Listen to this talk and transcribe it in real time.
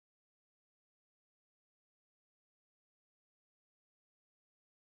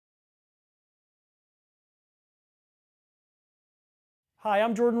Hi,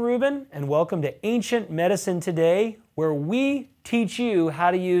 I'm Jordan Rubin, and welcome to Ancient Medicine Today, where we teach you how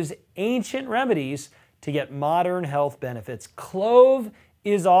to use ancient remedies to get modern health benefits. Clove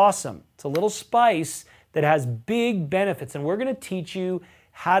is awesome. It's a little spice that has big benefits, and we're going to teach you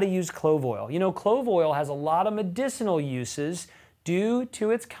how to use clove oil. You know, clove oil has a lot of medicinal uses due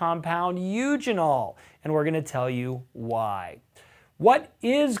to its compound eugenol, and we're going to tell you why. What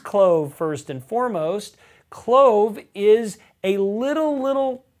is clove, first and foremost? Clove is a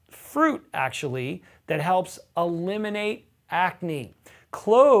little fruit, actually, that helps eliminate acne.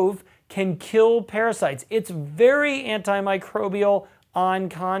 Clove can kill parasites. It's very antimicrobial on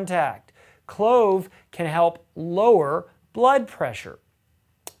contact. Clove can help lower blood pressure.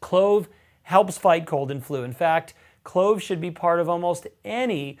 Clove helps fight cold and flu. In fact, clove should be part of almost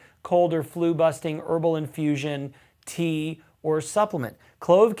any cold or flu-busting herbal infusion, tea, or supplement.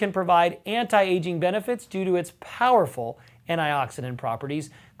 Clove can provide anti-aging benefits due to its powerful antioxidant properties.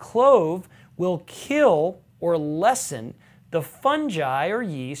 Clove will kill or lessen the fungi or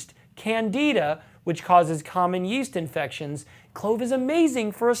yeast, candida, which causes common yeast infections. Clove is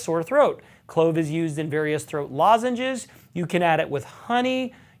amazing for a sore throat. Clove is used in various throat lozenges. You can add it with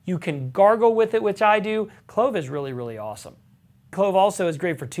honey. You can gargle with it, which I do. Clove is really awesome. Clove also is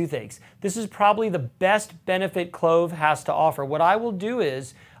great for toothaches. This is probably the best benefit clove has to offer. What I will do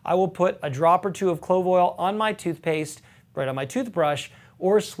is I will put a drop or two of clove oil on my toothpaste, right on my toothbrush,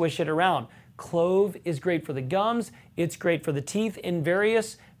 or swish it around. Clove is great for the gums. It's great for the teeth. In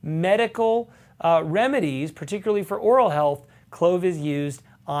various medical remedies, particularly for oral health, clove is used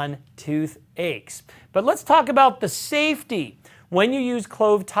on toothaches. But let's talk about the safety. When you use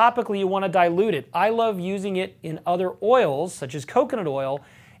clove topically, you want to dilute it. I love using it in other oils, such as coconut oil,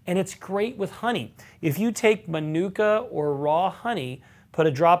 and it's great with honey. If you take manuka or raw honey, put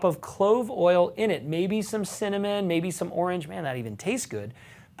a drop of clove oil in it, maybe some cinnamon, maybe some orange, man, that even tastes good.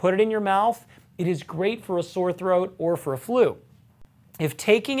 Put it in your mouth. It is great for a sore throat or for a flu. If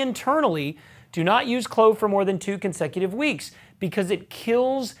taking internally, do not use clove for more than 2 consecutive weeks because it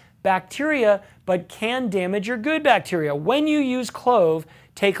kills bacteria but can damage your good bacteria. When you use clove,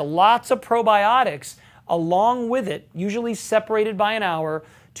 take lots of probiotics along with it, usually separated by an hour,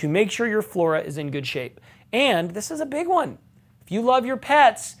 to make sure your flora is in good shape. And this is a big one. If you love your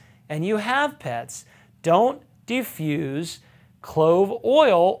pets and you have pets, don't diffuse clove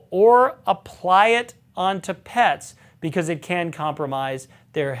oil or apply it onto pets because it can compromise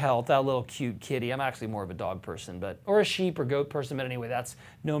their health. That little cute kitty. I'm actually more of a dog person, or a sheep or goat person, but anyway, that's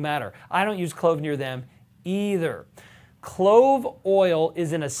no matter. I don't use clove near them either. Clove oil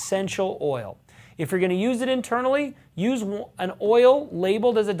is an essential oil. If you're going to use it internally, use an oil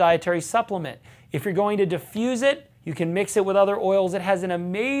labeled as a dietary supplement. If you're going to diffuse it, you can mix it with other oils. It has an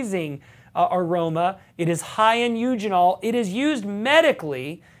amazing aroma. It is high in eugenol. It is used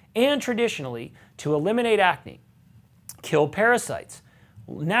medically and traditionally to eliminate acne, kill parasites,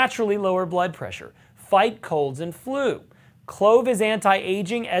 naturally lower blood pressure, fight colds and flu. Clove is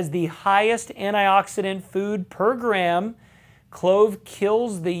anti-aging as the highest antioxidant food per gram. Clove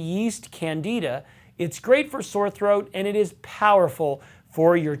kills the yeast candida. It's great for sore throat, and it is powerful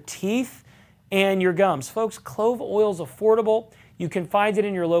for your teeth and your gums. Folks, clove oil is affordable. You can find it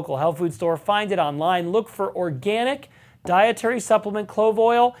in your local health food store. Find it online. Look for organic dietary supplement clove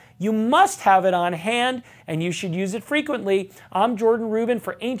oil. You must have it on hand, and you should use it frequently. I'm Jordan Rubin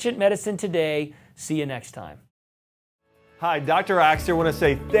for Ancient Medicine Today. See you next time. Hi, Dr. Axe here. I want to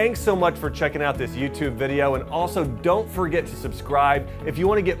say thanks so much for checking out this YouTube video, and also don't forget to subscribe if you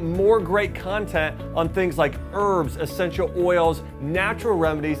want to get more great content on things like herbs, essential oils, natural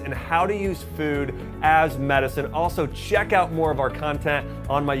remedies, and how to use food as medicine. Also, check out more of our content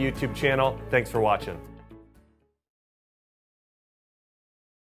on my YouTube channel. Thanks for watching.